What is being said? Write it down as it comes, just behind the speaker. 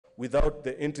without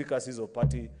the intricacies of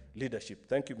party leadership.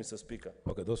 Thank you, Mr. Speaker.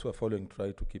 Okay, those who are following,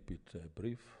 try to keep it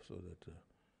brief so that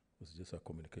it's just a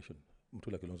communication.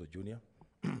 Mutula Kilonzo Jr.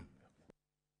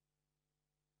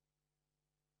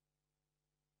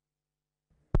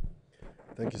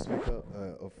 Thank you, Speaker.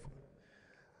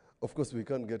 Of course, we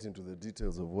can't get into the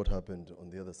details of what happened on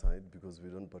the other side because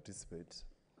we don't participate.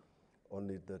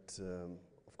 Only that,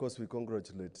 of course, we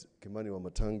congratulate Kimani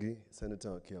Wamatangi,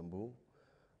 Senator Kiambu,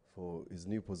 for his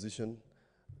new position.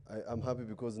 I'm happy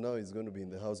because now he's going to be in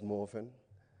the House more often.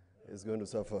 He's going to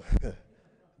suffer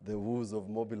the woes of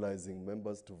mobilizing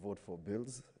members to vote for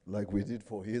bills, like we did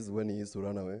for his when he used to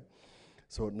run away.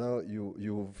 So now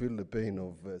you feel the pain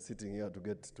of sitting here to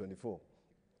get 24.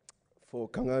 For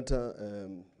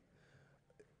Kangata,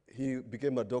 he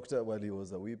became a doctor while he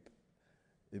was a whip.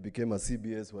 He became a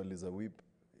CBS while he's a whip.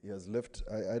 He has left.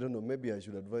 I don't know, maybe I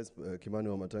should advise Kimani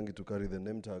Wamatangi to carry the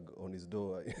name tag on his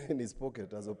door in his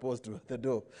pocket as opposed to at the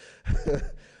door.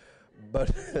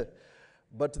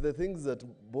 But the things that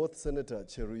both Senator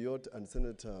Cheruyot and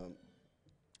Senator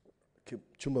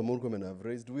Chumba Murkomen have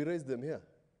raised, we raised them here.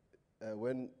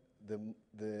 When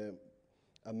the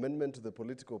amendment to the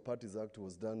Political Parties Act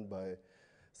was done by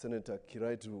Senator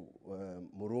Kiraitu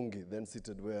Murungi, then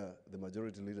seated where the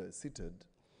majority leader is seated,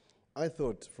 I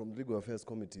thought from the Legal Affairs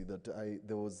Committee that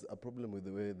there was a problem with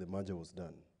the way the merger was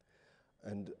done.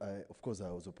 And of course, I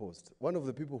was opposed. One of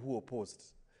the people who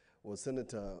opposed was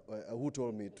Senator, who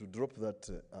told me to drop that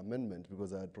amendment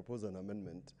because I had proposed an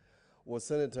amendment, was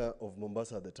Senator of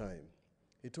Mombasa at the time.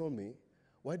 He told me,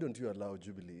 why don't you allow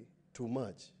Jubilee to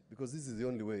merge? Because this is the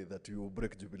only way that you will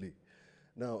break Jubilee.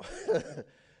 Now,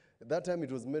 at that time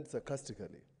it was meant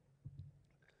sarcastically.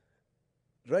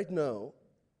 Right now,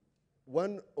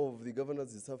 one of the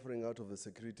governors is suffering out of the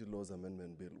Security Laws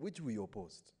Amendment Bill, which we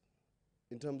opposed,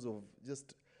 in terms of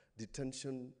just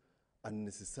detention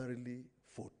unnecessarily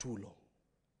for too long.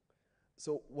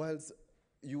 So whilst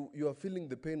you are feeling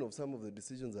the pain of some of the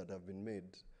decisions that have been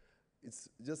made, it's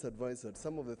just advised that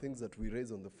some of the things that we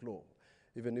raise on the floor,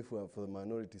 even if we are for the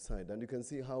minority side, and you can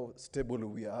see how stable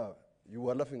we are. You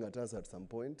were laughing at us at some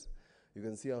point. You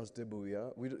can see how stable we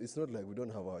are. It's not like we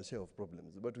don't have our share of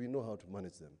problems, but we know how to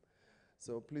manage them.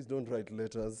 So please don't write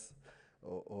letters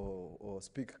or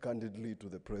speak candidly to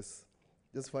the press.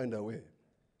 Just find a way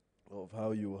of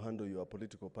how you handle your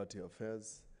political party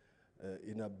affairs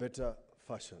in a better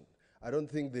fashion. I don't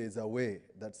think there is a way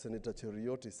that Senator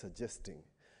Cheruyot is suggesting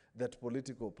that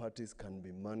political parties can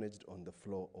be managed on the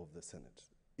floor of the Senate.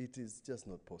 It is just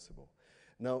not possible.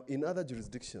 Now, in other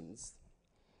jurisdictions,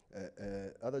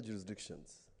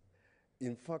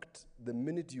 in fact, the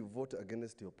minute you vote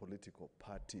against your political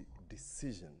party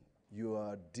decision, you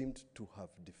are deemed to have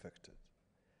defected.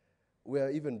 We are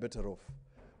even better off,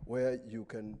 where you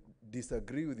can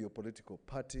disagree with your political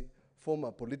party, form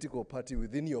a political party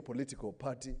within your political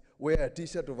party, wear a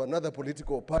t-shirt of another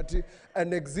political party,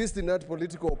 and exist in that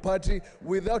political party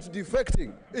without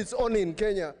defecting. It's only in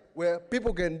Kenya where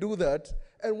people can do that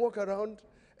and walk around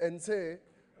and say,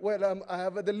 well, I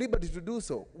have the liberty to do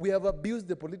so. We have abused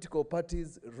the political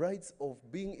party's rights of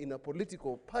being in a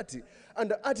political party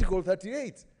under Article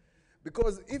 38.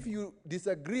 Because if you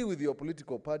disagree with your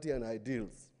political party and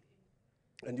ideals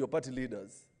and your party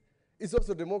leaders, it's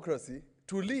also democracy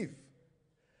to leave.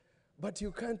 But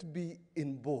you can't be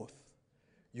in both.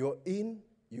 You're in,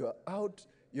 you're out,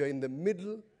 you're in the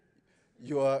middle,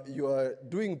 you are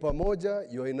doing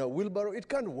pamoja, you're in a wheelbarrow. It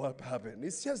can't happen.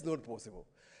 It's just not possible.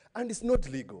 And it's not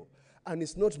legal, and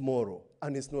it's not moral,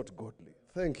 and it's not godly.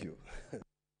 Thank you.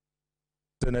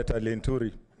 Senator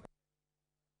Linturi.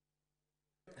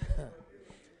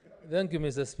 Thank you,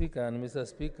 Mr. Speaker. And Mr.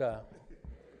 Speaker,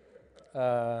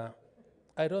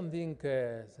 I don't think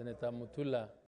Senator Mutula